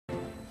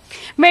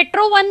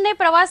Metro 1 ने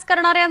प्रवास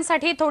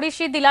करणाऱ्यांसाठी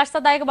थोडीशी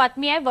दिलासादायक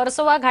बातमी आहे।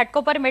 वर्सोवा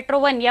घाटकोपर मेट्रो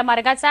 1 या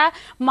मार्गाचा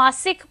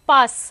मासिक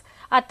पास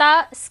आता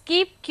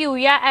SkiiipQ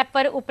या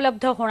ॲपवर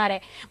उपलब्ध होणार आहे।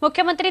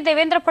 मुख्यमंत्री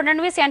देवेंद्र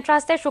फडणवीस यांच्या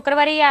हस्ते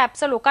शुक्रवारी या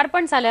ॲपचं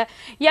लोकार्पण झालं।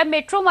 या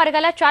मेट्रो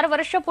मार्गाला 4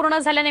 वर्ष पूर्ण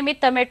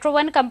झाल्यानिमित्त मेट्रो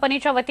 1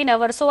 कंपनीच्या वतीने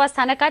वर्सोवा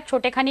स्थानकात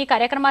छोटेखानी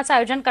कार्यक्रमाचं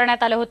आयोजन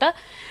करण्यात आलं होतं।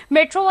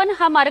 मेट्रो 1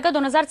 हा मार्ग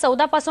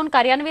 2014 पासून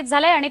कार्यान्वित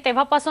झालाय आणि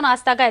तेव्हापासून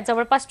आजतागायत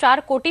जवळपास 4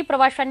 कोटी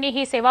प्रवाशांनी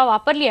ही सेवा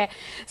वापरली आहे।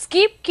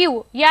 SkiiipQ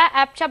या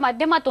ॲपच्या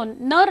माध्यमातून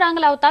न रांग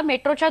लावता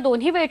मेट्रोच्या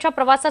दोन्ही वेळच्या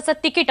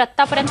प्रवासाचं तिकीट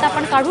आतापर्यंत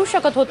आपण काढू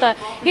शकत होतं।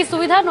 ही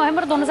सुविधा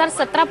नोव्हेंबर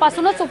 2017 पासून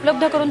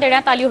उपलब्ध करून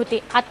देण्यात आली होती।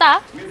 आता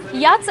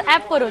याच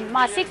ॲपवरून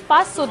मासिक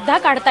पास सुद्धा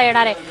काढता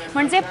येणार आहे।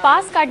 म्हणजे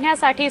पास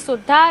काढण्यासाठी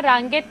सुद्धा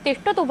रांगेत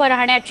तिष्ठत उभं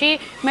राहण्याची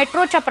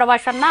मेट्रोच्या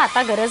प्रवाशांना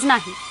आता गरज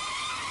नाही।